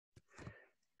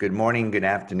Good morning, good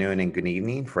afternoon, and good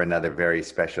evening for another very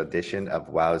special edition of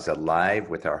WOWSA Live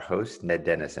with our host, Ned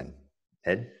Dennison.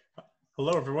 Ed?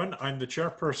 Hello, everyone. I'm the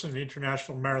chairperson of the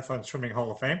International Marathon Swimming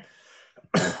Hall of Fame.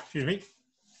 Excuse me.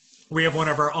 We have one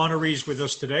of our honorees with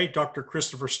us today, Dr.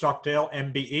 Christopher Stockdale,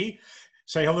 MBE.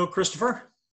 Say hello,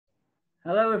 Christopher.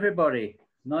 Hello, everybody.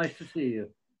 Nice to see you.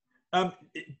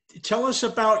 Tell us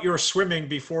about your swimming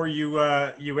before you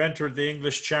entered the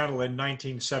English Channel in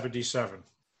 1977.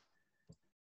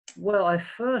 Well, I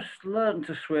first learned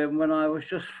to swim when I was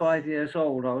just 5 years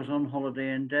old. I was on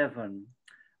holiday in Devon,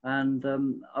 and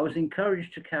I was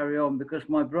encouraged to carry on because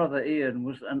my brother Ian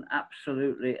was an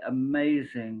absolutely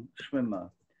amazing swimmer.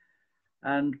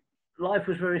 And life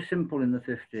was very simple in the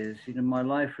 50s. You know, my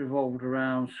life revolved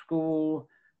around school,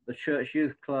 the church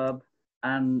youth club,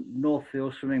 and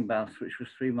Northfield swimming baths, which was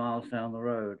 3 miles down the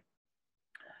road.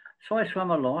 So I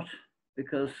swam a lot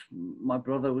because my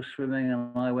brother was swimming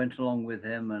and I went along with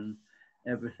him and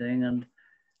everything. And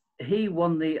he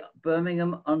won the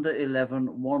Birmingham Under-11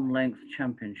 one-length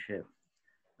championship.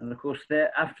 And of course,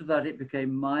 after that, it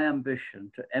became my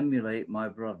ambition to emulate my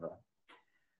brother.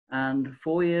 And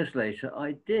 4 years later,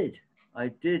 I did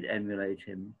emulate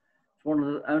him. It's one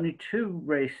of the only 2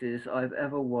 races I've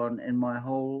ever won in my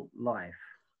whole life.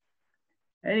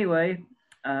 Anyway,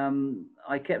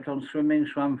 I kept on swimming,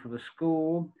 swam for the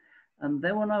school. And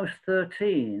then when I was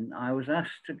 13, I was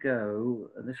asked to go,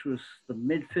 this was the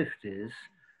mid-50s,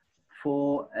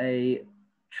 for a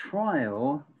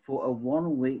trial for a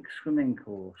 1-week swimming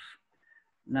course.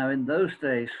 Now, in those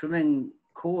days, swimming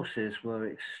courses were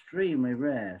extremely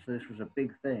rare, so this was a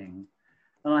big thing.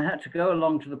 And I had to go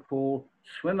along to the pool,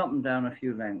 swim up and down a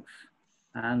few lengths,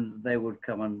 and they would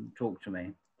come and talk to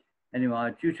me. Anyway,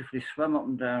 I dutifully swam up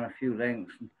and down a few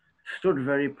lengths and stood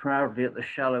very proudly at the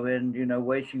shallow end, you know,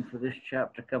 waiting for this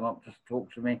chap to come up to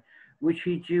talk to me, which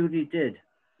he duly did.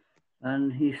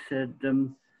 And he said,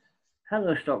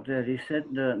 hello, Stockdale. He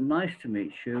said, nice to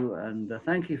meet you, and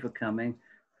thank you for coming.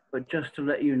 But just to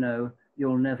let you know,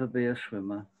 you'll never be a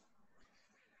swimmer.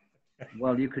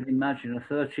 Well, you can imagine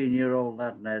a 13-year-old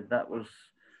lad, Ned, that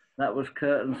was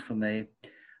curtains for me.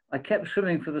 I kept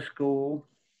swimming for the school.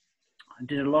 I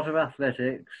did a lot of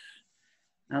athletics.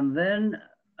 And then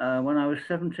when I was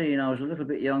 17, I was a little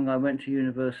bit young. I went to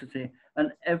university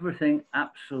and everything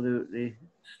absolutely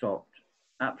stopped,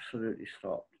 absolutely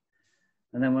stopped.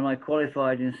 And then when I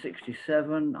qualified in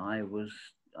 67, I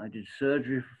did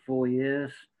surgery for 4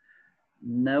 years,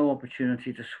 no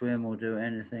opportunity to swim or do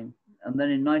anything. And then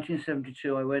in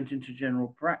 1972, I went into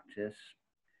general practice,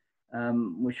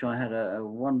 which I had a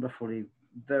wonderfully,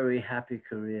 very happy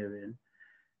career in.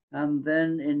 And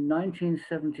then in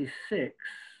 1976,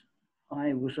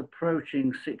 I was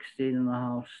approaching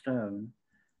 16.5 stone,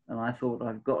 and I thought,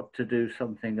 I've got to do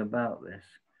something about this.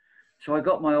 So I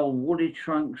got my old woolly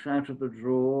trunks out of the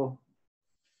drawer,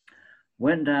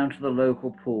 went down to the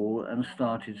local pool and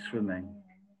started swimming.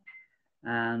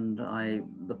 And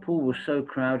the pool was so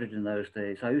crowded in those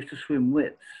days. I used to swim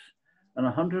widths, and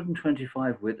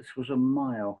 125 widths was a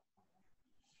mile.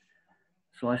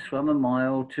 So I swam a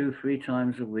mile 2-3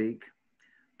 times a week,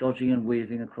 dodging and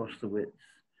weaving across the widths.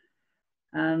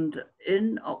 And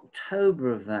in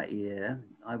October of that year,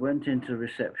 I went into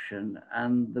reception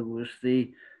and there was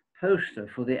the poster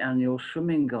for the annual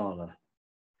swimming gala.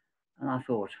 And I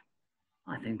thought,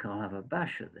 I think I'll have a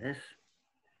bash at this.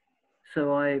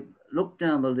 So I looked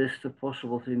down the list of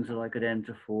possible things that I could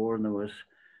enter for, and there was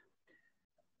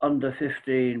under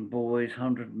 15 boys,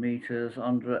 100 meters,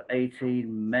 under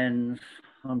 18 men's,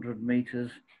 100 meters,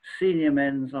 senior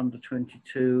men's under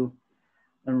 22.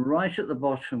 And right at the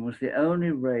bottom was the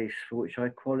only race for which I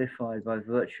qualified by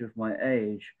virtue of my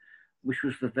age, which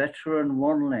was the veteran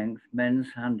 1-length men's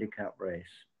handicap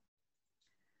race,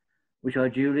 which I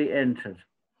duly entered.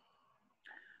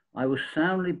 I was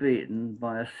soundly beaten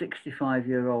by a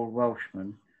 65-year-old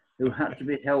Welshman who had to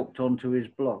be helped onto his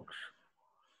blocks.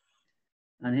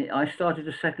 And I started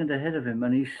a second ahead of him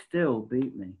and he still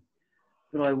beat me.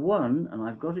 But I won, and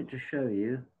I've got it to show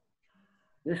you,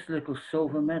 this little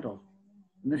silver medal.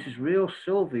 And this is real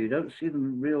silver. You don't see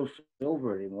them real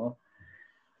silver anymore.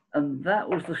 And that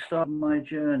was the start of my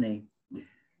journey.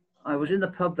 I was in the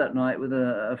pub that night with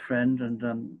a friend,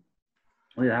 and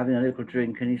we were having a little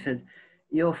drink, and he said,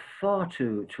 you're far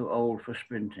too old for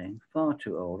sprinting, far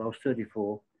too old. I was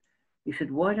 34. He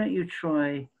said, why don't you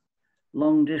try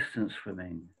long distance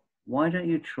swimming? Why don't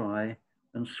you try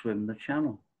and swim the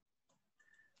channel?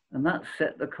 And that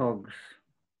set the cogs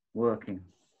working.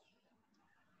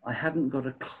 I hadn't got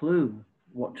a clue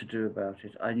what to do about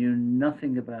it. I knew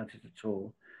nothing about it at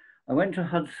all. I went to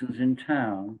Hudson's in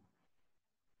town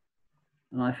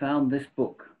and I found this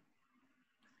book,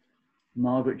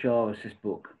 Margaret Jarvis's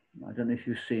book. I don't know if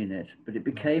you've seen it, but it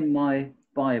became my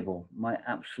Bible, my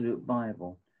absolute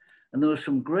Bible. And there were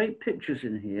some great pictures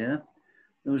in here.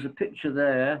 There was a picture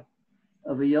there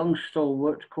of a young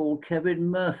stalwart called Kevin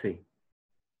Murphy,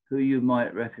 who you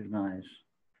might recognize.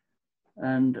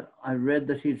 And I read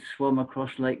that he'd swum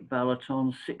across Lake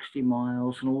Balaton 60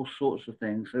 miles and all sorts of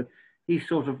things. So he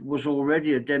sort of was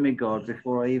already a demigod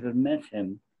before I even met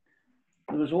him.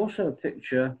 There was also a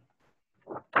picture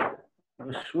of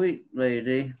a sweet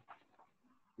lady,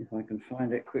 if I can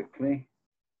find it quickly,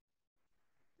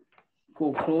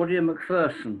 called Claudia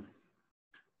McPherson.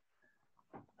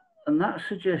 And that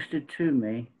suggested to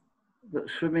me that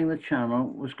swimming the channel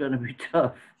was going to be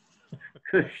tough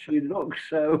because she looked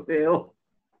so ill.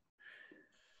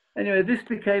 Anyway, this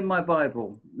became my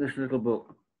Bible, this little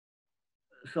book.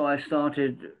 So I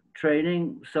started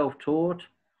training, self-taught,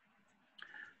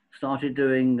 started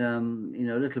doing,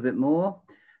 a little bit more.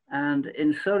 And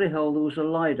in Solihull, there was a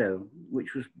Lido,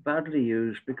 which was badly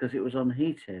used because it was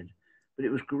unheated, but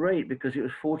it was great because it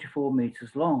was 44 meters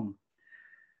long.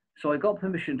 So I got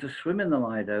permission to swim in the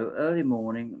Lido early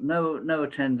morning, no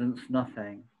attendance,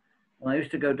 nothing. And I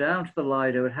used to go down to the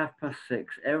Lido at 6:30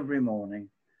 every morning,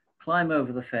 climb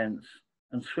over the fence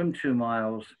and swim 2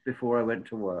 miles before I went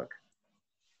to work.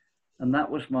 And that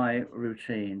was my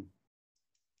routine.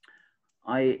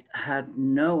 I had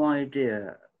no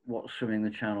idea what swimming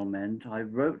the channel meant. I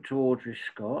wrote to Audrey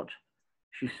Scott.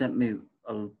 She sent me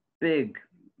a big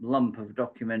lump of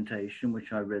documentation,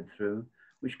 which I read through,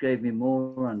 which gave me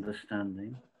more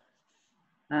understanding.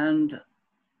 And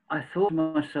I thought to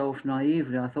myself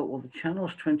naively, I thought, well, the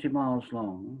channel's 20 miles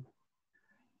long.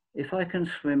 If I can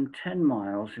swim 10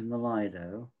 miles in the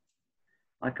Lido,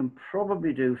 I can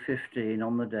probably do 15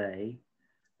 on the day,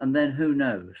 and then who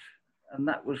knows? And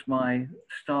that was my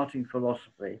starting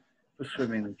philosophy for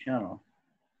swimming the channel.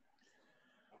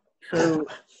 So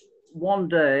one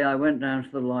day I went down to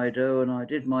the Lido and I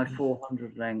did my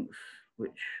 400 lengths,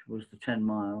 which was the 10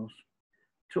 miles.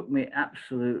 Took me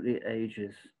absolutely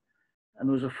ages. And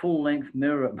there was a full length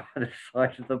mirror by the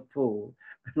side of the pool.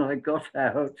 And I got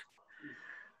out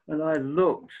and I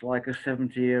looked like a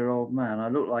 70-year-old man. I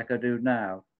looked like I do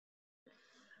now.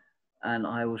 And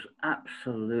I was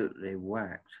absolutely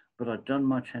whacked, but I'd done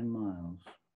my 10 miles.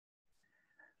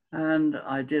 And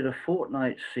I did a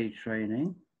fortnight sea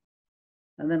training.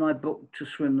 And then I booked to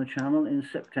swim the channel in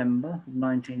September of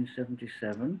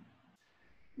 1977.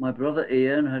 My brother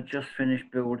Ian had just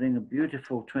finished building a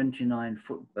beautiful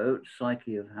 29-foot boat,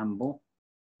 Psyche of Hamble,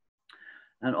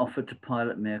 and offered to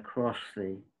pilot me across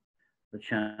the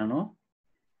channel.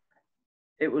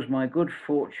 It was my good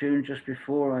fortune just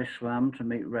before I swam to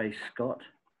meet Ray Scott,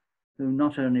 who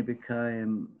not only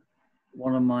became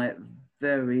one of my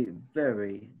very,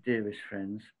 very dearest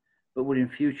friends, but would in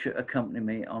future accompany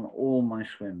me on all my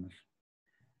swims.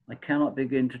 I cannot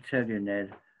begin to tell you,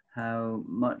 Ned, how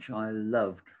much I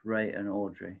loved Ray and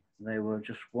Audrey. They were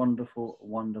just wonderful,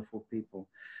 wonderful people.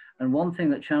 And one thing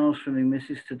that channel swimming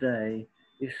misses today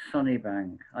is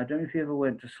Sunnybank. I don't know if you ever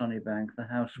went to Sunnybank, the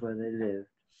house where they lived.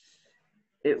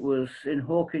 It was in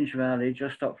Hawkinge Valley,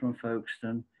 just up from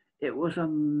Folkestone. It was a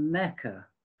mecca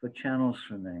for channel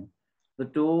swimming. The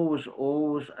door was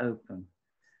always open.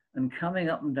 And coming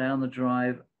up and down the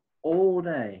drive all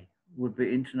day would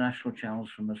be international channel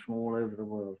swimmers from all over the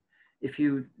world. If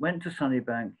you went to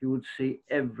Sunnybank, you would see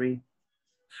every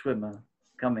swimmer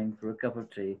coming for a cup of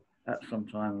tea at some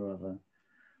time or other.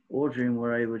 Audrey and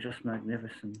Ray were just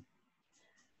magnificent.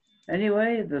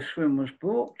 Anyway, the swim was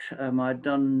booked. I'd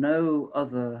done no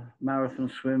other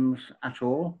marathon swims at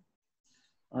all.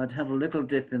 I'd had a little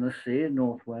dip in the sea in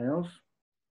North Wales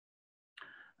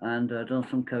and done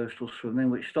some coastal swimming,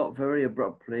 which stopped very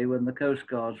abruptly when the Coast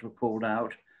Guards were called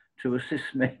out to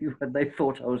assist me when they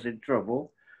thought I was in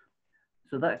trouble.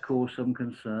 So that caused some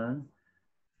concern.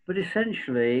 But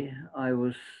essentially, I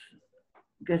was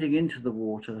getting into the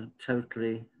water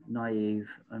totally naive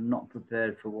and not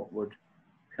prepared for what would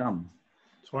come.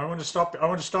 So I want to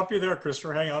stop you there,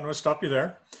 Christopher. Hang on, I want to stop you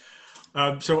there.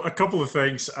 So a couple of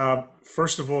things.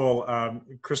 First of all,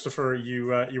 Christopher, you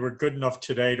were good enough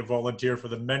today to volunteer for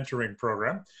the mentoring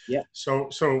program. Yeah. So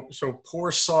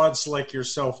poor sods like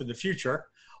yourself in the future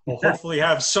will hopefully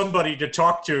have somebody to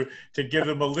talk to give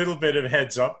them a little bit of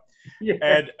heads up.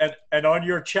 Yeah. And on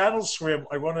your channel swim,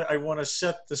 I want to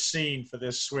set the scene for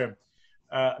this swim.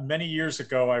 Many years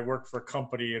ago, I worked for a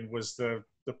company and was the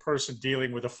person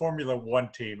dealing with a Formula One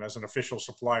team as an official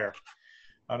supplier.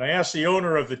 And I asked the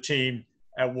owner of the team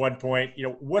at one point,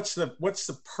 what's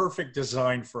the perfect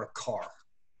design for a car?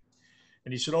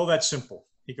 And he said, oh, that's simple.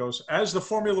 He goes, as the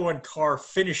Formula One car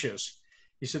finishes,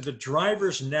 He said the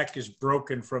driver's neck is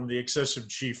broken from the excessive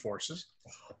G forces.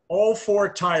 All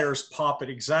four tires pop at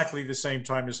exactly the same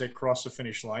time as they cross the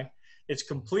finish line. It's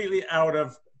completely out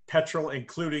of petrol,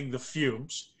 including the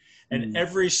fumes. And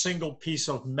every single piece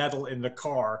of metal in the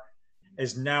car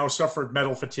has now suffered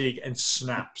metal fatigue and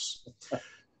snaps.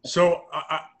 So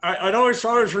I always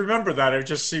remember that. It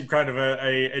just seemed kind of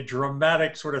a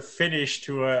dramatic sort of finish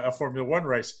to a Formula One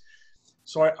race.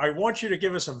 So I want you to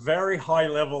give us a very high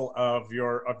level of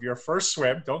your first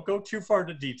swim. Don't go too far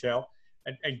into detail,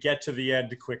 and get to the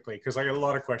end quickly, because I got a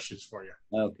lot of questions for you.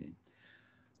 Okay.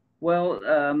 Well,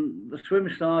 the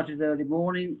swim started early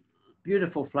morning,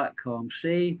 beautiful flat calm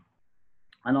sea,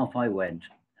 and off I went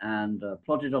and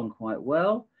plodded on quite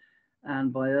well.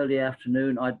 And by early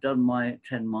afternoon, I'd done my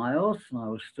 10 miles and I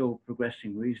was still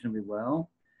progressing reasonably well.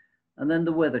 And then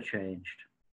the weather changed.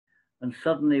 And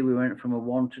suddenly we went from a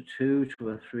 1 to 2 to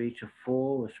a 3 to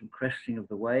 4 with some cresting of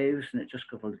the waves, and it just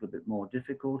got a little bit more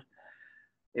difficult.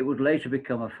 It would later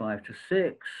become a 5 to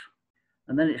 6,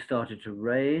 and then it started to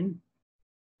rain.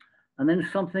 And then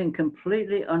something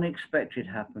completely unexpected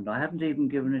happened. I hadn't even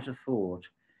given it a thought.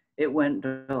 It went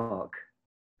dark.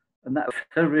 And that was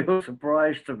a real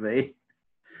surprise to me.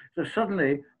 So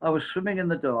suddenly I was swimming in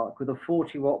the dark with a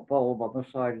 40-watt bulb on the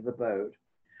side of the boat,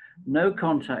 no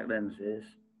contact lenses.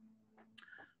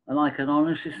 And I can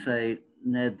honestly say,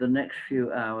 Ned, the next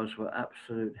few hours were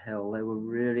absolute hell. They were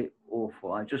really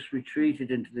awful. I just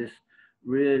retreated into this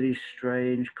really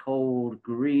strange, cold,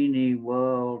 greeny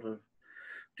world of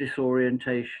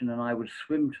disorientation. And I would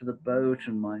swim to the boat,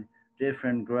 and my dear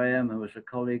friend Graham, who was a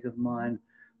colleague of mine,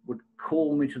 would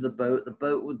call me to the boat. The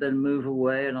boat would then move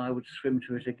away and I would swim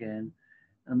to it again.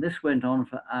 And this went on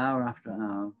for hour after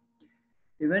hour.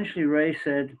 Eventually Ray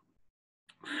said,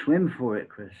 "Swim for it,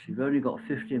 Chris. You've only got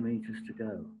 50 meters to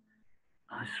go."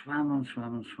 I swam and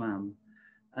swam and swam,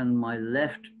 and my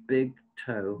left big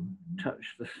toe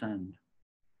touched the sand.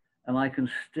 And I can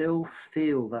still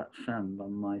feel that sand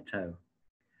on my toe.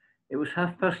 It was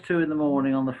 2:30 in the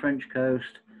morning on the French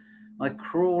coast. I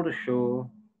crawled ashore.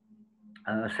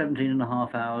 17 and a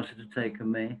half hours it had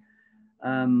taken me.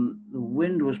 The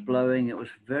wind was blowing. It was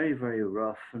very, very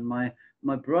rough. And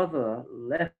my brother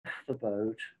left the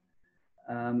boat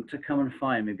to come and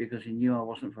find me because he knew I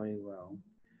wasn't very well,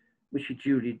 which he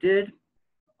duly did.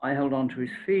 I held on to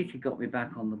his feet. He got me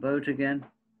back on the boat again.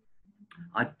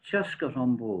 I just got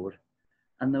on board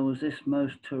and there was this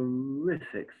most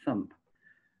terrific thump.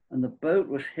 And the boat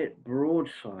was hit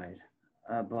broadside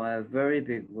by a very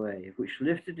big wave, which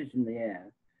lifted it in the air,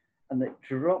 and it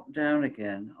dropped down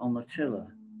again on the tiller.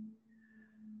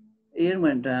 Ian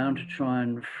went down to try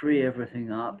and free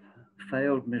everything up,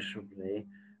 failed miserably,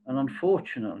 and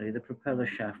unfortunately the propeller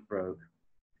shaft broke.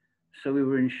 So we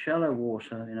were in shallow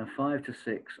water in a 5 to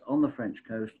 6 on the French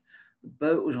coast. The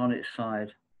boat was on its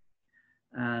side,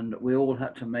 and we all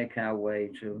had to make our way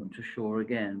to shore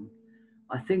again.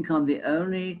 I think I'm the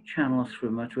only channel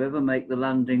swimmer to ever make the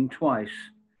landing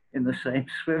twice in the same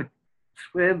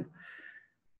swim.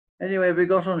 Anyway, we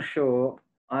got on shore.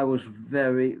 I was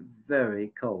very,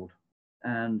 very cold,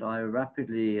 and I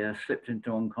rapidly slipped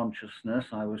into unconsciousness.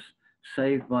 I was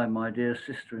saved by my dear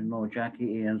sister-in-law,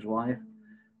 Jackie, Ian's wife,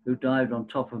 who dived on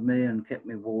top of me and kept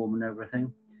me warm and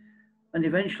everything. And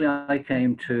eventually I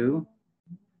came to,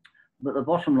 but the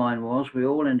bottom line was we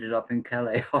all ended up in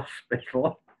Calais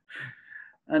Hospital.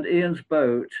 And Ian's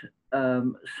boat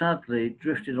sadly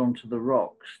drifted onto the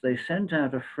rocks. They sent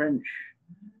out a French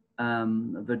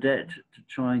vedette to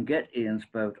try and get Ian's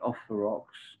boat off the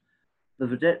rocks. The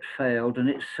vedette failed and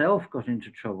itself got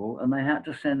into trouble, and they had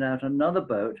to send out another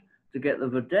boat to get the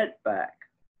vedette back.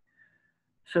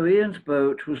 So Ian's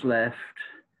boat was left,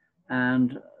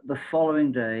 and the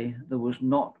following day there was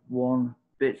not one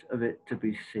bit of it to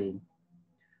be seen.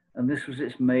 And this was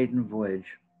its maiden voyage.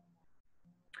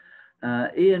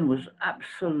 Ian was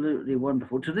absolutely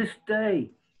wonderful. To this day,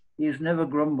 he has never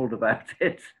grumbled about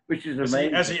it, which is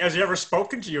amazing. Has he ever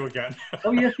spoken to you again?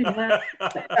 Oh, yes, he has.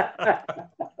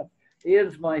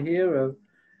 Ian's my hero.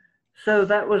 So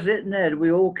that was it, Ned.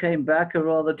 We all came back, a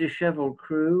rather disheveled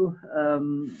crew,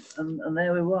 and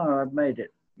there we were. I'd made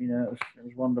it. You know, it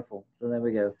was wonderful. So there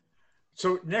we go.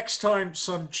 So next time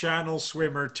some channel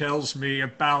swimmer tells me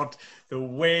about the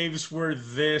waves were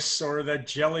this or the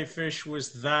jellyfish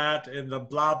was that and the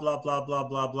blah, blah, blah, blah,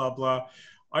 blah, blah, blah,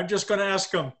 I'm just going to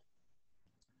ask them,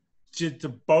 did the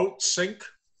boat sink?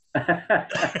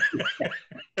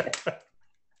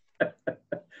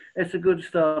 It's a good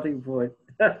starting point.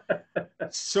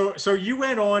 So you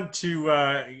went on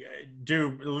to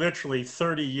do literally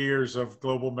 30 years of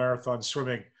global marathon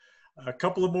swimming. A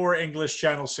couple of more English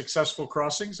Channel successful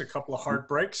crossings, a couple of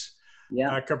heartbreaks.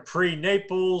 Yeah. Capri,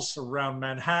 Naples, around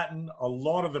Manhattan, a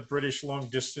lot of the British Long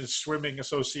Distance Swimming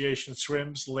Association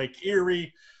swims, Lake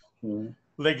Erie,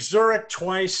 Lake Zurich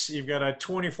twice. You've got a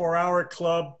 24-hour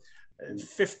club,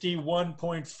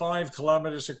 51.5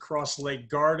 kilometers across Lake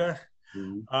Garda,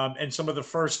 and some of the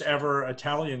first ever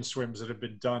Italian swims that have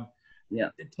been done. Yeah.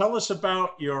 Tell us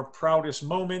about your proudest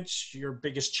moments, your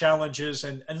biggest challenges,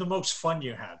 and the most fun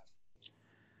you had.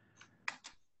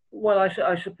 Well,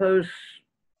 I suppose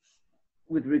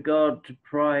with regard to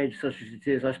pride, such as it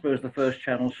is, I suppose the first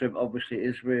channel swim obviously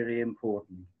is really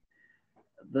important.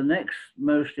 The next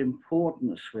most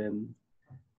important swim,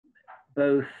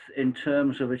 both in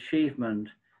terms of achievement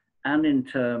and in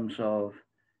terms of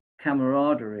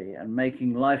camaraderie and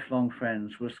making lifelong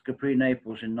friends, was Capri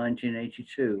Naples in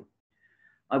 1982.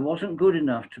 I wasn't good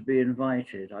enough to be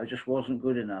invited. I just wasn't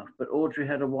good enough. But Audrey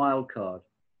had a wild card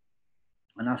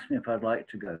and asked me if I'd like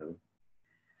to go.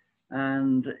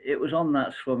 And it was on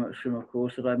that swim, of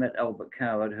course, that I met Albert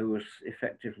Coward, who was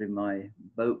effectively my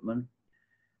boatman.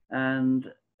 And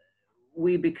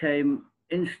we became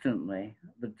instantly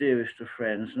the dearest of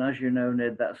friends. And as you know,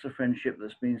 Ned, that's a friendship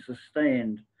that's been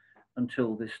sustained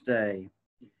until this day.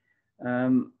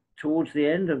 Towards the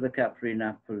end of the Capri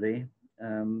Napoli,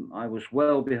 I was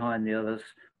well behind the others.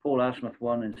 Paul Asmuth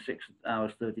won in 6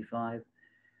 hours 35.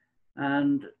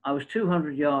 And I was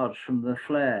 200 yards from the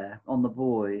flare on the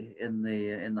buoy in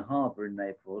the harbour in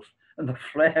Naples, and the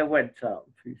flare went up,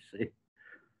 you see.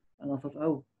 And I thought,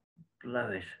 oh, blow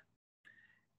it.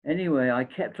 Anyway, I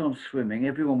kept on swimming.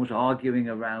 Everyone was arguing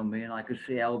around me, and I could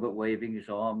see Albert waving his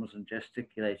arms and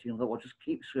gesticulating. I thought, well, just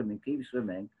keep swimming, keep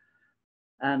swimming.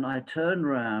 And I turned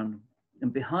around,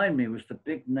 and behind me was the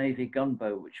big Navy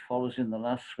gunboat, which follows in the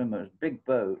last swimmer, a big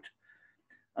boat.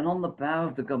 And on the bow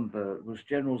of the gunboat was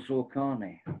General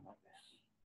Zorcani,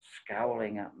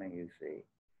 scowling at me, you see.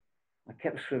 I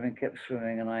kept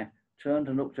swimming, and I turned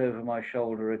and looked over my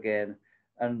shoulder again.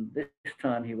 And this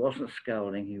time he wasn't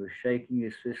scowling, he was shaking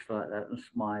his fist like that and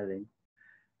smiling.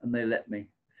 And they let me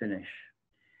finish.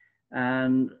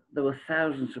 And there were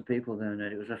thousands of people there, and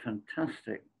it was a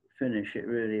fantastic finish, it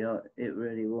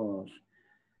really was.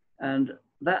 And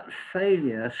that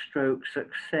failure stroke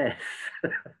success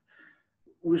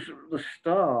was the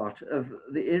start of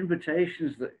the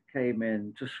invitations that came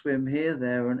in to swim here,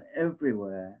 there, and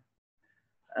everywhere.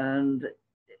 And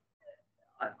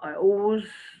I always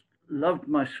loved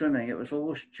my swimming. It was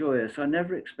always joyous. I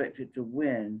never expected to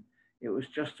win. It was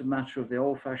just a matter of the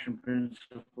old-fashioned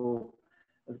principle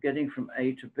of getting from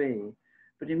A to B.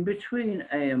 But in between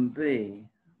A and B,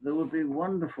 there would be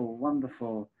wonderful,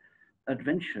 wonderful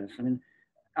adventures. I mean,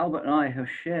 Albert and I have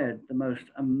shared the most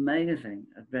amazing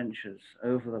adventures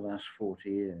over the last 40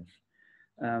 years.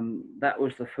 That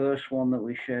was the first one that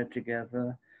we shared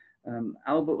together.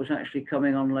 Albert was actually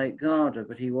coming on Lake Garda,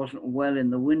 but he wasn't well in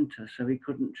the winter, so he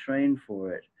couldn't train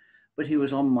for it. But he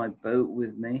was on my boat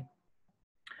with me.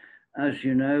 As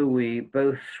you know, we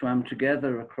both swam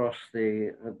together across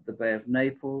the Bay of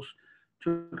Naples.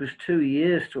 It took us 2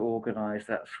 years to organize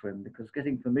that swim because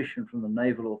getting permission from the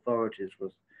naval authorities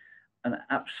was an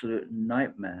absolute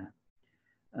nightmare.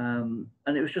 And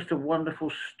it was just a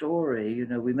wonderful story. You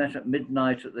know, we met at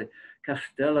midnight at the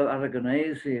Castello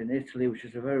Aragonese in Italy, which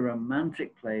is a very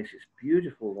romantic place. It's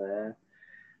beautiful there.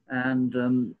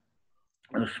 And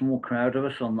a small crowd of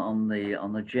us on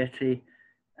the jetty.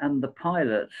 And the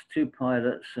pilots, 2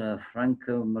 pilots,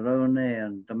 Franco Moroni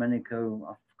and Domenico,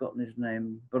 I've forgotten his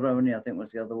name, Baroni, I think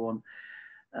was the other one,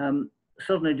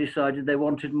 suddenly decided they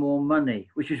wanted more money,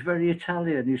 which is very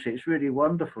Italian, you see. It's really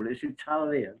wonderful. It's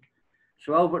Italian.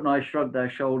 So Albert and I shrugged our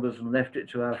shoulders and left it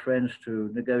to our friends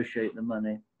to negotiate the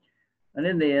money. And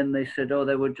in the end, they said, oh,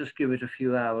 they would just give it a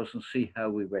few hours and see how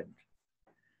we went.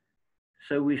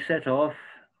 So we set off,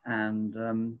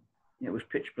 and it was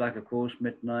pitch black, of course,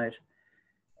 midnight.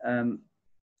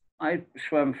 I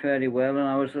swam fairly well, and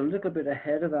I was a little bit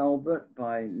ahead of Albert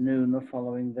by noon the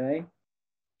following day.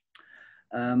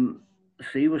 The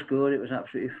sea was good, it was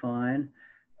absolutely fine.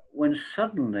 When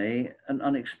suddenly and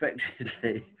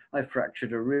unexpectedly, I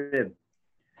fractured a rib.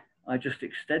 I just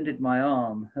extended my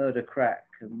arm, heard a crack,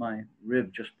 and my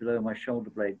rib just below my shoulder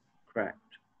blade cracked.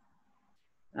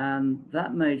 And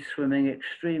that made swimming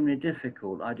extremely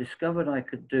difficult. I discovered I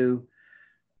could do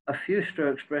a few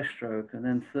strokes breaststroke and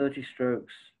then 30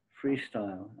 strokes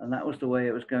freestyle. And that was the way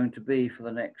it was going to be for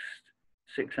the next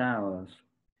 6 hours.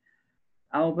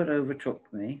 Albert overtook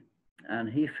me, and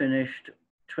he finished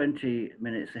 20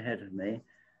 minutes ahead of me.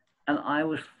 And I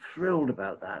was thrilled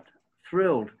about that,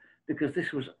 thrilled, because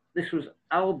this was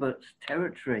Albert's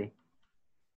territory.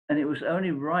 And it was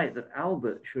only right that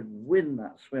Albert should win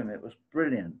that swim. It was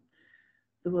brilliant.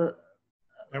 There were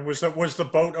And was the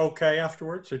boat okay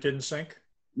afterwards? It didn't sink?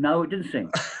 No, it didn't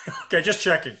sink. Okay, just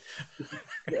checking.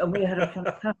 And we had a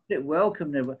fantastic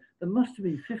welcome there. There must have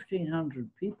been 1,500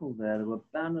 people there. There were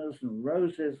banners and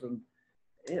roses, and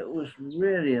it was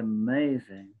really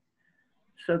amazing.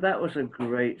 So that was a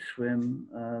great swim.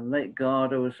 Lake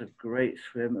Garda was a great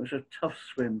swim. It was a tough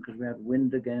swim because we had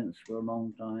wind against for a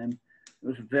long time. It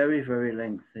was very, very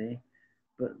lengthy.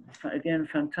 But again,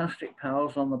 fantastic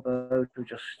pals on the boat who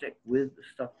just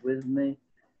stuck with me.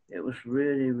 It was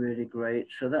really, really great.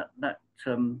 So that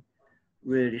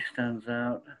really stands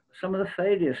out. Some of the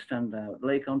failures stand out.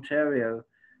 Lake Ontario,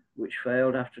 which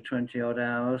failed after 20 odd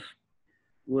hours,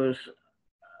 was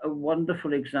a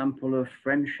wonderful example of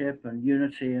friendship and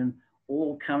unity and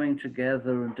all coming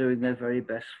together and doing their very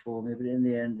best for me. But in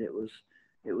the end, it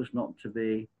was not to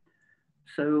be.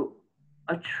 So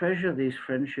I treasure these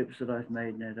friendships that I've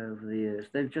made, Ned, over the years.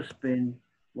 They've just been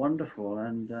wonderful.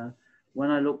 And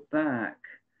when I look back,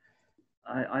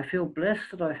 I feel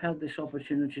blessed that I've had this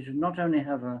opportunity to not only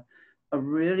have a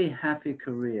really happy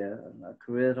career, a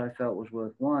career that I felt was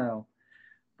worthwhile,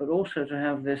 but also to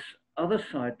have this other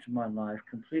side to my life,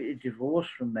 completely divorced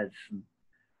from medicine,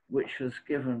 which has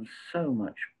given so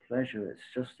much pleasure. It's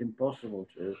just impossible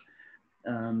to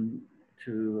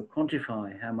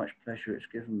quantify how much pleasure it's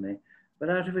given me. But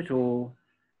out of it all,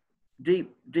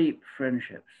 deep, deep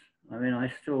friendships. I mean,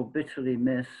 I still bitterly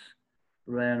miss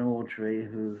Ray and Audrey,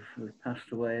 who've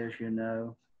passed away, as you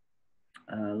know,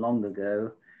 long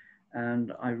ago.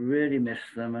 And I really miss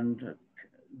them. And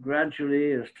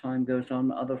gradually, as time goes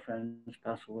on, other friends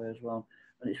pass away as well.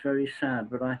 And it's very sad,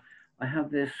 but I have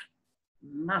this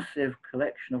massive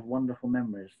collection of wonderful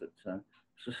memories that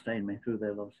sustain me through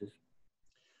their losses.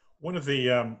 One of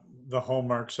the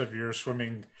hallmarks of your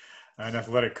swimming and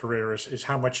athletic career is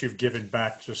how much you've given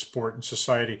back to sport and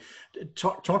society.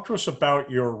 Talk to us about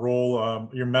your role,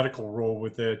 your medical role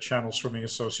with the Channel Swimming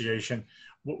Association,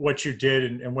 what you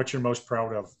did and what you're most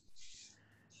proud of.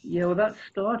 Yeah, well, that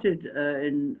started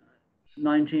in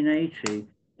 1980.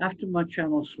 After my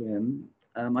channel swim,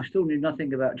 I still knew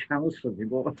nothing about channel swimming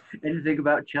or anything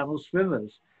about channel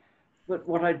swimmers. But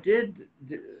what I did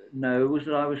know was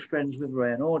that I was friends with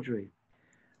Ray and Audrey.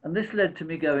 And this led to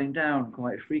me going down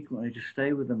quite frequently to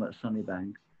stay with them at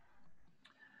Sunnybank.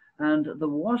 And there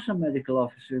was a medical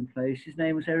officer in place. His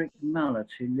name was Eric Mallett.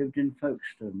 He lived in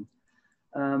Folkestone.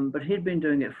 But he'd been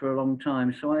doing it for a long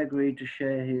time, so I agreed to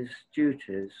share his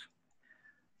duties.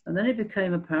 And then it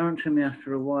became apparent to me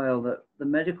after a while that the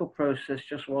medical process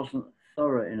just wasn't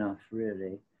thorough enough,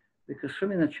 really, because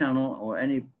swimming the channel or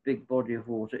any big body of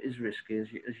water is risky, as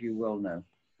you well know.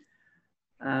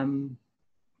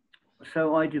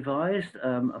 So I devised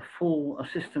a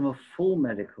system of full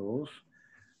medicals,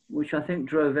 which I think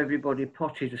drove everybody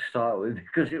potty to start with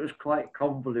because it was quite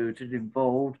convoluted,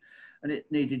 involved, and it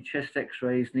needed chest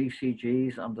x-rays and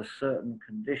ECGs under certain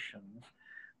conditions.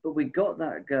 But we got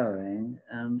that going,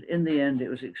 and in the end, it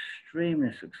was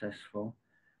extremely successful.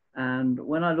 And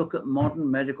when I look at modern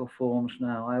medical forms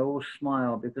now, I always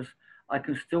smile because I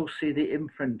can still see the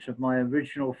imprint of my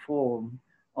original form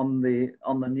on the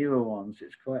newer ones.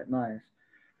 It's quite nice.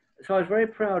 So I was very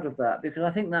proud of that because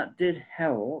I think that did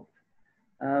help.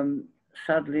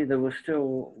 Sadly, there were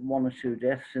still 1 or 2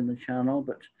 deaths in the channel,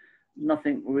 but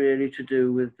nothing really to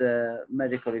do with the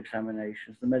medical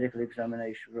examinations. The medical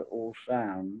examinations were all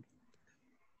sound.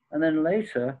 And then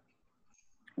later,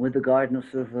 with the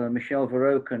guidance of Michelle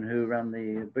Verroken, who ran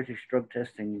the British drug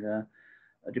testing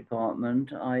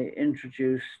department, I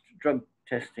introduced drug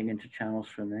testing into channel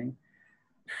swimming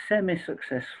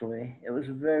semi-successfully. It was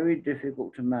very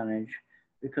difficult to manage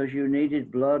because you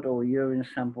needed blood or urine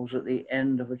samples at the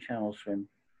end of a channel swim.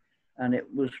 And it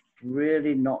was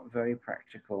really not very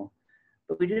practical.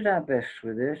 But we did our best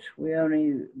with it. We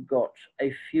only got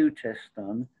a few tests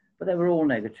done, but they were all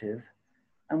negative.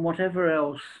 And whatever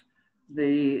else,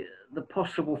 the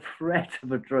possible threat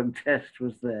of a drug test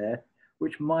was there,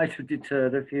 which might have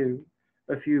deterred a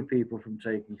few people from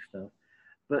taking stuff.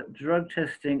 But drug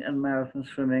testing and marathon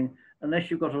swimming,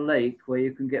 unless you've got a lake where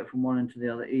you can get from one end to the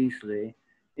other easily,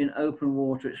 in open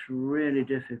water, it's really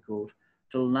difficult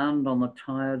to land on the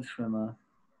tired swimmer,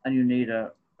 and you need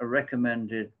a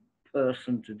recommended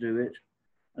person to do it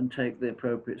and take the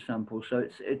appropriate sample. So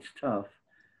it's tough.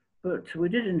 But we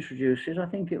did introduce it. I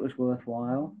think it was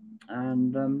worthwhile.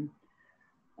 And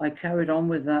I carried on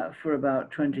with that for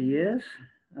about 20 years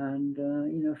and,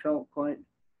 felt quite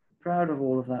proud of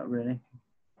all of that, really.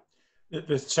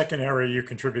 The second area you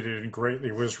contributed in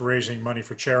greatly was raising money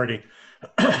for charity.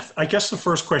 I guess the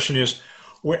first question is,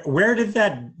 where did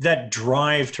that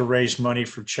drive to raise money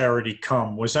for charity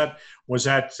come? Was that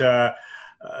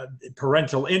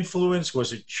parental influence?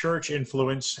 Was it church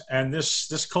influence? And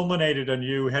this culminated on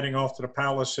you heading off to the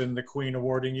palace and the Queen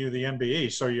awarding you the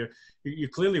MBE. So you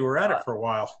clearly were at it for a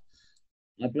while.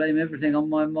 I blame everything on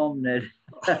my mom, Ned.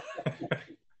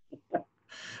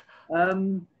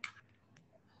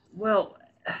 Well,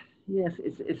 yes,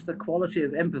 it's the quality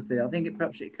of empathy. I think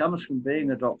perhaps it comes from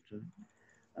being a doctor.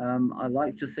 I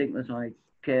like to think that I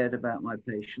cared about my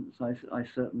patients. I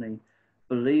certainly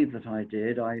believe that I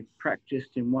did. I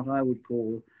practiced in what I would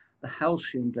call the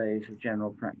halcyon days of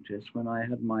general practice, when I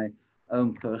had my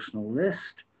own personal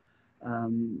list.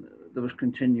 There was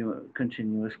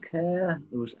continuous care.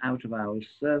 There was out-of-hours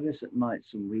service at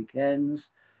nights and weekends.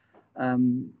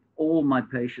 All my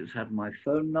patients had my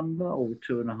phone number, all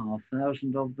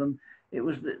 2,500 of them. It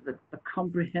was the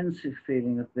comprehensive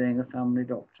feeling of being a family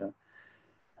doctor.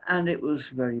 And it was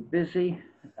very busy.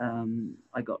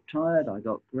 I got tired, I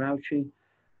got grouchy,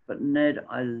 but Ned,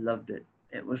 I loved it.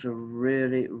 It was a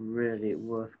really, really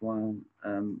worthwhile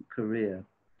career.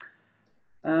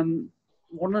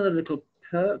 One of the little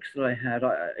perks that I had,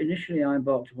 initially I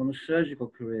embarked upon a surgical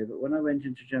career, but when I went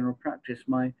into general practice,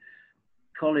 my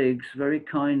colleagues very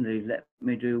kindly let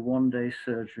me do one-day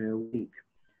surgery a week.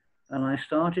 And I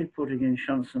started putting in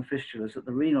shunts and fistulas at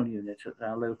the renal unit at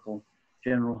our local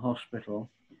general hospital.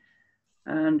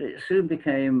 And it soon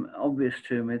became obvious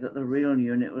to me that the renal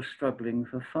unit was struggling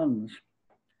for funds.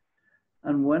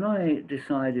 And when I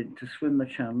decided to swim the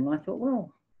channel, I thought,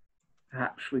 well,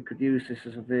 perhaps we could use this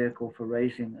as a vehicle for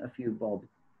raising a few bob.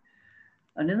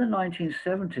 And in the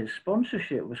 1970s,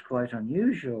 sponsorship was quite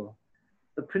unusual.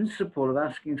 The principle of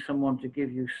asking someone to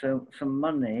give you some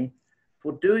money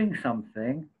for doing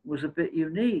something was a bit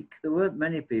unique. There weren't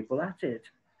many people at it.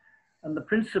 And the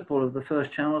principle of the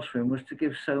first channel swim was to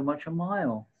give so much a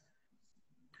mile.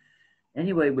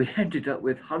 Anyway, we ended up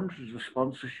with hundreds of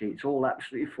sponsor sheets, all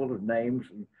absolutely full of names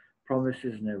and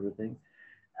promises and everything.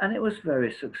 And it was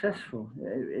very successful.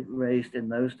 It raised in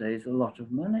those days a lot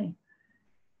of money.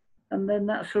 And then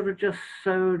that sort of just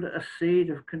sowed a seed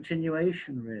of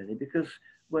continuation, really, because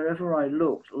wherever I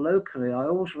looked locally, I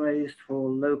always raised for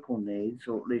local needs,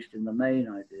 or at least in the main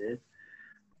I did.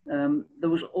 There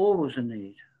was always a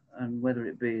need. And whether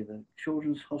it be the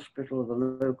Children's Hospital or the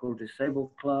local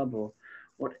disabled club or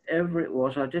whatever it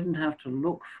was, I didn't have to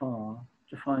look far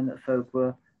to find that folk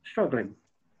were struggling.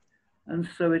 And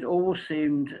so it all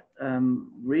seemed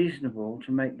reasonable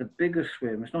to make the bigger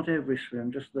swims, not every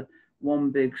swim, just the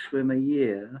one big swim a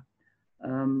year,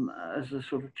 as a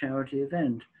sort of charity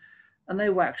event. And they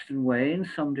waxed and waned.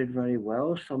 Some did very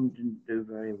well, some didn't do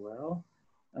very well.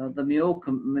 The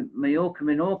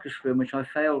Mallorca swim, which I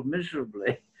failed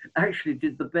miserably, actually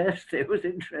did the best. It was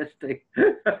interesting.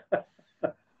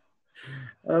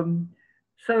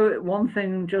 So one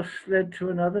thing just led to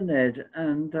another, Ned,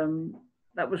 and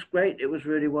that was great. It was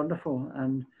really wonderful.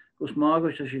 And of course,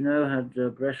 Margaret, as you know, had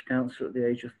breast cancer at the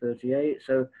age of 38.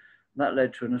 So that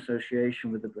led to an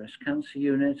association with the breast cancer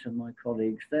unit and my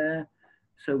colleagues there.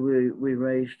 So we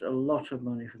raised a lot of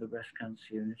money for the breast cancer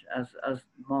unit, as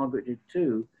Margaret did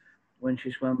too, when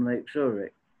she swam Lake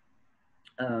Zurich.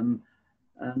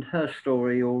 And her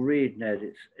story you'll read,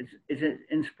 Ned. It's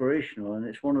inspirational, and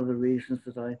it's one of the reasons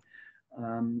that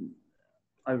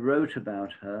I wrote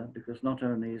about her, because not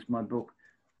only is my book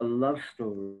a love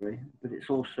story, but it's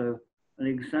also an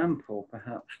example,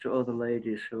 perhaps, to other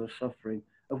ladies who are suffering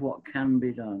of what can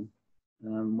be done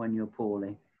when you're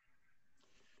poorly.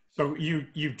 So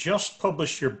you just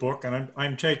published your book, and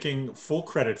I'm taking full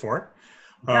credit for it.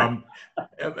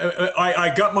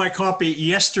 I got my copy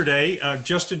yesterday,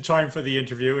 just in time for the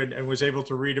interview, and was able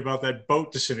to read about that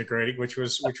boat disintegrating, which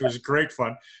was great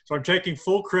fun. So I'm taking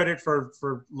full credit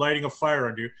for lighting a fire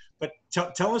under you. But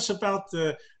tell us about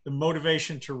the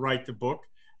motivation to write the book.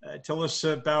 Tell us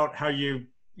about how you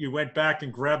went back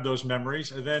and grabbed those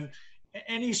memories, and then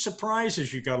any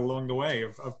surprises you got along the way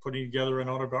of putting together an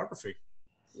autobiography.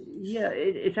 Yeah,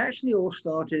 it actually all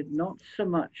started not so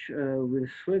much with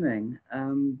swimming,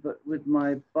 but with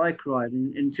my bike ride.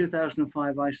 In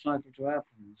 2005, I cycled to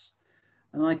Athens,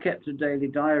 and I kept a daily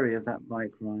diary of that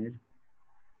bike ride.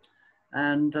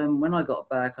 And when I got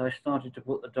back, I started to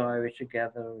put the diary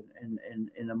together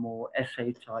in a more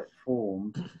essay-type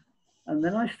form. And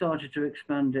then I started to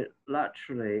expand it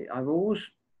laterally. I've always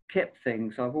kept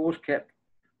things. I've always kept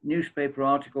newspaper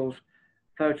articles,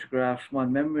 photographs. My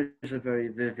memories are very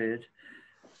vivid.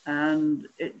 And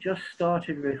it just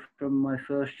started from my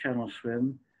first channel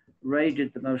swim. Ray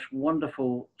did the most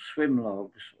wonderful swim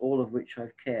logs, all of which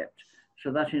I've kept.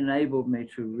 So that enabled me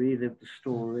to relive the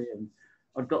story. And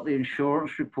I've got the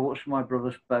insurance reports for my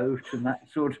brother's boat and that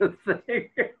sort of thing.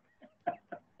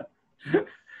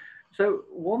 So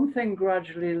one thing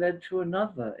gradually led to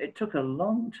another. It took a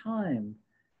long time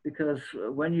because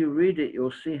when you read it,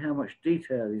 you'll see how much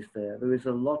detail is there. There is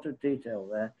a lot of detail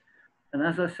there. And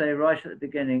as I say right at the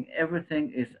beginning,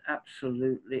 everything is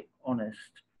absolutely honest.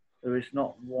 There is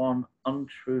not one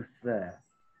untruth there,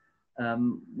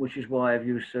 which is why, as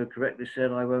you so correctly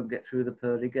said, I won't get through the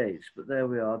pearly gates. But there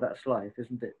we are. That's life,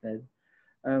 isn't it,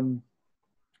 Ned?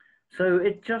 So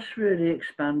it just really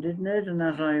expanded, Ned. And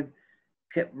as I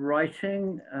kept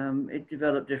writing, it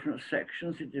developed different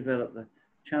sections. It developed the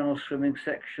channel swimming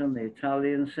section, the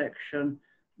Italian section,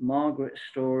 Margaret's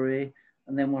story,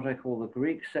 and then what I call the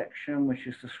Greek section, which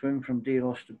is the swim from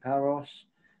Delos to Paros,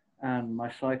 and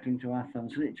my cycling to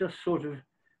Athens. And it just sort of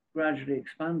gradually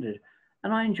expanded.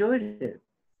 And I enjoyed it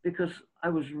because I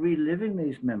was reliving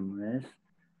these memories.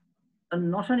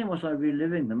 And not only was I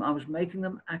reliving them, I was making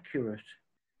them accurate.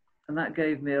 And that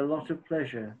gave me a lot of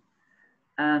pleasure.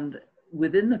 And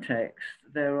within the text,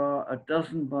 there are a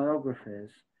dozen biographies.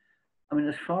 I mean,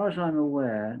 as far as I'm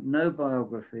aware, no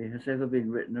biography has ever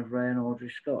been written of Ray and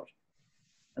Audrey Scott.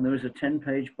 And there is a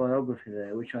 10-page biography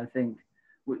there, which I think,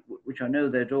 which I know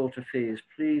their daughter Fee is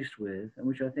pleased with, and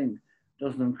which I think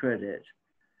does them credit.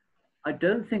 I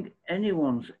don't think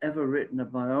anyone's ever written a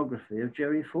biography of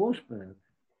Jerry Forsberg.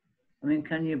 I mean,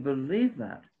 can you believe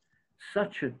that?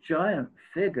 Such a giant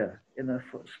figure in the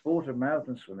sport of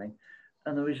marathon swimming,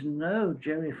 and there is no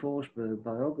Jerry Forsberg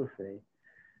biography.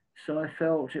 So I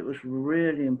felt it was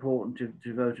really important to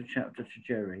devote a chapter to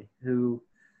Jerry, who,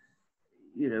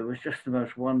 you know, was just the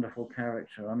most wonderful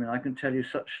character. I mean, I can tell you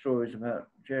such stories about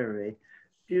Jerry.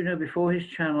 Do you know, before his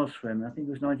channel swim, I think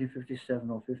it was 1957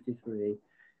 or 53,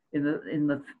 in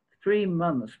the 3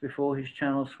 months before his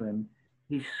channel swim,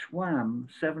 he swam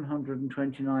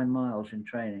 729 miles in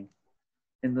training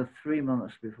in the 3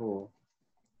 months before.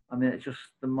 I mean, it's just,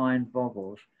 the mind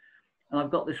boggles. And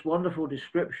I've got this wonderful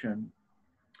description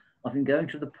of him going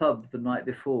to the pub the night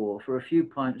before for a few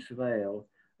pints of ale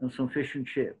and some fish and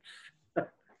chips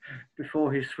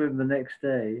before his swim the next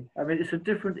day. I mean, it's a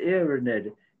different era,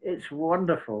 Ned. It's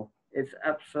wonderful. It's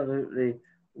absolutely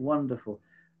wonderful.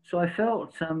 So I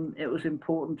felt it was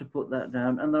important to put that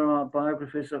down. And there are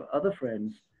biographies of other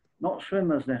friends, not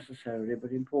swimmers necessarily,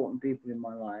 but important people in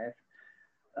my life,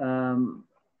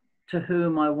 to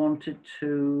whom I wanted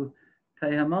to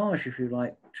pay homage, if you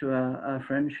like, to our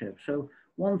friendship. So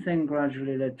one thing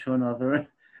gradually led to another.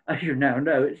 As you now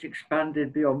know, it's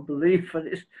expanded beyond belief, and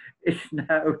it's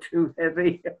now too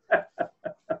heavy.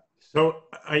 So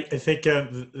I think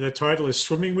the title is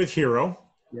Swimming with Hero.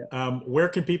 Yeah. Where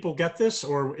can people get this,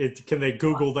 or can they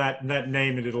Google that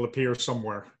name and it'll appear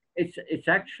somewhere? It's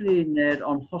actually, Ned,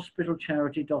 on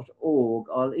hospitalcharity.org.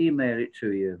 I'll email it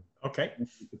to you. Okay.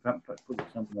 Put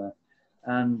something there,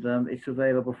 and it's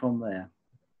available from there.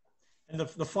 And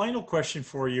the final question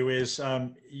for you is,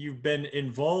 you've been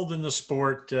involved in the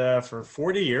sport for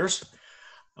 40 years.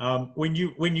 When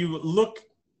you look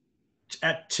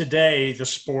at today, the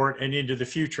sport, and into the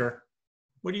future,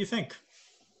 what do you think?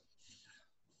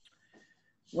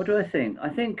 What do I think? I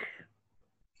think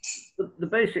the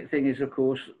basic thing is, of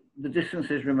course, the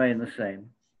distances remain the same.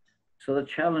 So the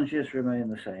challenges remain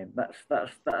the same.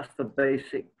 That's the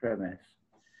basic premise.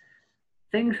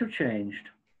 Things have changed.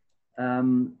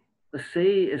 The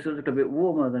sea is a little bit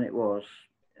warmer than it was.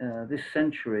 This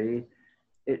century,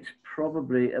 it's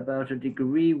probably about 1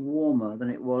 degree warmer than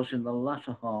it was in the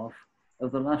latter half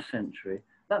of the last century.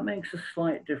 That makes a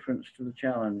slight difference to the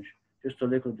challenge, just a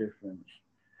little difference.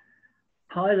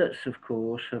 Pilots, of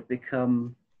course, have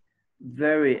become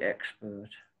very expert,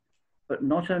 but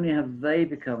not only have they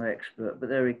become expert, but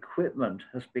their equipment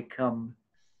has become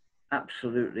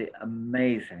absolutely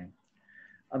amazing.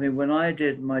 I mean, when I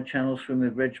did my channel swim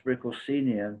with Reg Brickell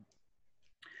Sr.,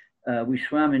 we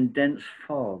swam in dense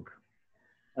fog,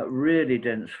 really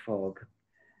dense fog.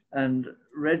 And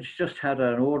Reg just had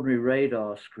an ordinary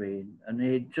radar screen, and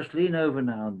he'd just lean over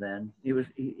now and then.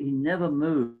 He never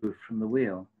moved from the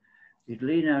wheel. He'd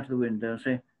lean out of the window and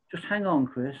say, "Just hang on,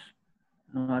 Chris."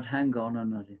 And I'd hang on,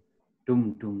 and I'd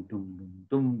dum, dum, dum, dum,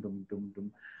 dum, dum, dum,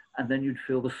 dum. And then you'd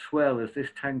feel the swell as this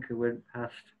tanker went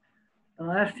past. And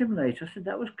I asked him later, I said,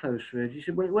 "That was close, Reg." He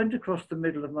said, "Well, it went across the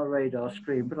middle of my radar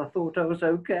screen, but I thought I was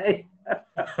okay."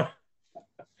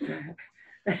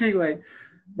 Anyway,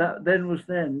 that then was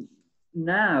then.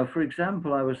 Now, for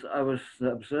example, I was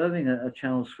observing a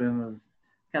channel swim of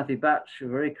Kathy Batch, a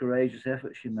very courageous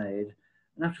effort she made.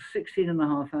 And after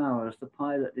 16.5 hours, the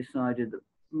pilot decided that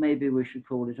maybe we should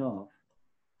call it off.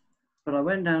 But I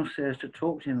went downstairs to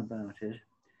talk to him about it.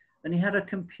 And he had a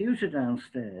computer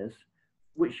downstairs,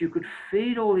 which you could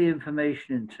feed all the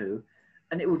information into,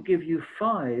 and it would give you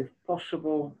 5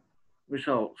 possible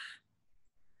results.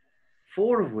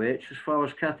 4 of which, as far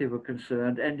as Kathy were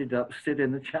concerned, ended up still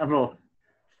in the channel.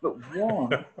 But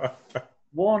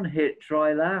one hit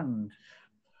dry land.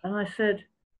 And I said,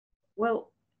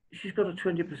 well, she's got a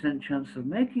 20% chance of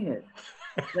making it.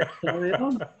 Let's carry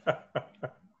on.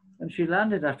 And she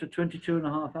landed after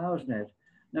 22.5 hours, Ned.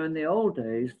 Now, in the old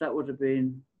days, that would have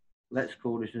been, let's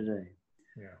call it a day.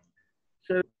 Yeah.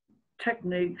 So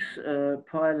techniques,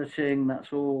 piloting,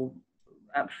 that's all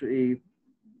absolutely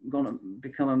going to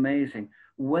become amazing.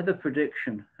 Weather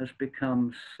prediction has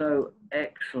become so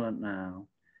excellent now.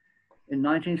 In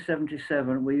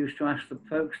 1977, we used to ask the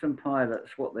Folkestone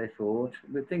pilots what they thought.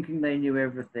 We're thinking they knew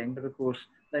everything, but of course,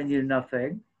 they knew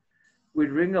nothing.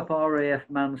 We'd ring up RAF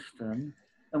Manston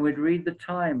and we'd read the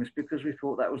Times because we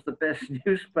thought that was the best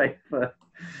newspaper.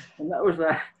 And that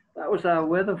was our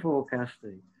weather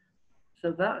forecasting.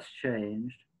 So that's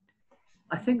changed.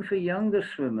 I think for younger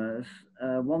swimmers,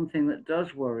 one thing that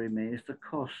does worry me is the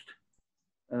cost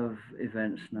of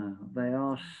events now. They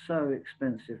are so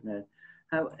expensive, Ned.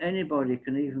 How anybody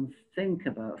can even think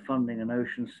about funding an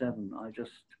Ocean 7,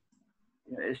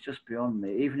 it's just beyond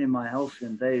me. Even in my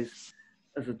halcyon days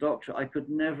as a doctor, I could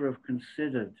never have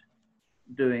considered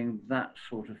doing that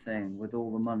sort of thing with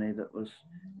all the money that was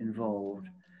involved.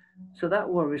 So that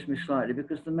worries me slightly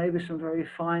because there may be some very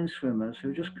fine swimmers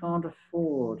who just can't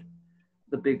afford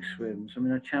the big swims. I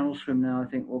mean, a channel swim now I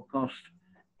think will cost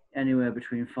anywhere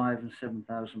between £5,000 and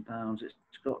 £7,000. It's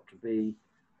got to be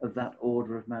of that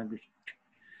order of magnitude.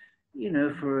 You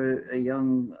know, for a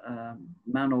young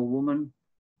man or woman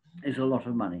is a lot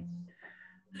of money.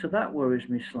 So that worries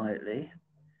me slightly.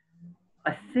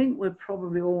 I think we're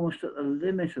probably almost at the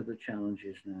limit of the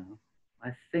challenges now. I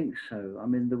think so. I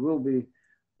mean, there will be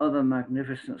other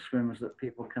magnificent swimmers that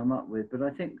people come up with, but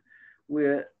I think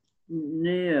we're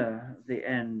near the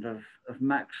end of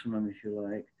maximum, if you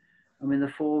like. I mean,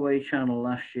 the 4-way channel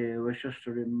last year was just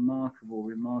a remarkable,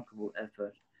 remarkable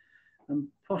effort. And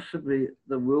possibly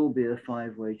there will be a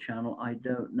 5-way channel, I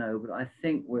don't know, but I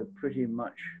think we're pretty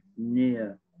much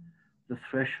near the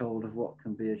threshold of what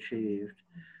can be achieved.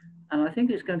 And I think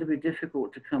it's going to be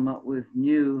difficult to come up with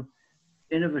new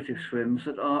innovative swims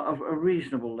that are of a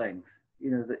reasonable length,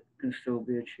 you know, that can still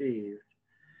be achieved.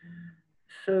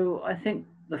 So I think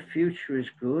the future is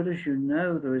good. As you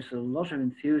know, there is a lot of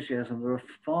enthusiasm. There are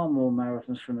far more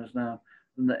marathon swimmers now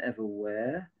than there ever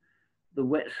were. The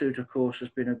wetsuit, of course, has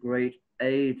been a great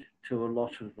aid to a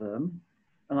lot of them.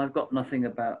 And I've got nothing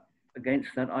against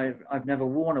that. I've never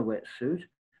worn a wetsuit,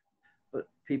 but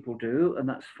people do, and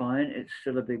that's fine. It's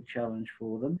still a big challenge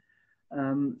for them.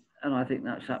 And I think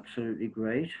that's absolutely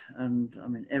great. And I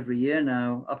mean, every year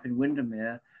now up in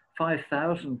Windermere,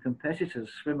 5,000 competitors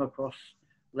swim across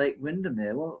Lake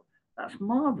Windermere. Well, that's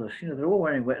marvelous. You know, they're all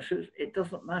wearing wetsuits. It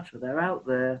doesn't matter. They're out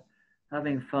there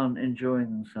having fun, enjoying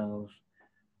themselves.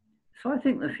 So I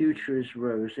think the future is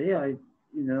rosy. I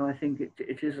think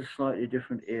it is a slightly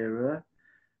different era.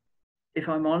 If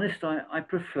I'm honest, I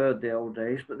preferred the old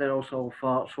days, but then also old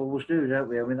farts always do, don't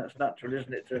we? I mean, that's natural,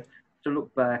 isn't it, to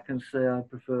look back and say I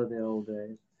prefer the old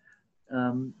days.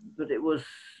 But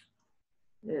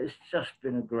it's just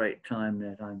been a great time,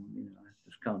 Ned. I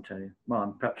just can't tell you. Well,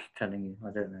 I'm perhaps telling you,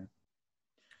 I don't know.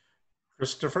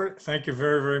 Christopher, thank you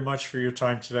very, very much for your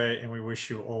time today, and we wish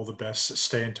you all the best.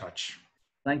 Stay in touch.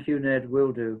 Thank you, Ned.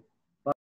 Will do.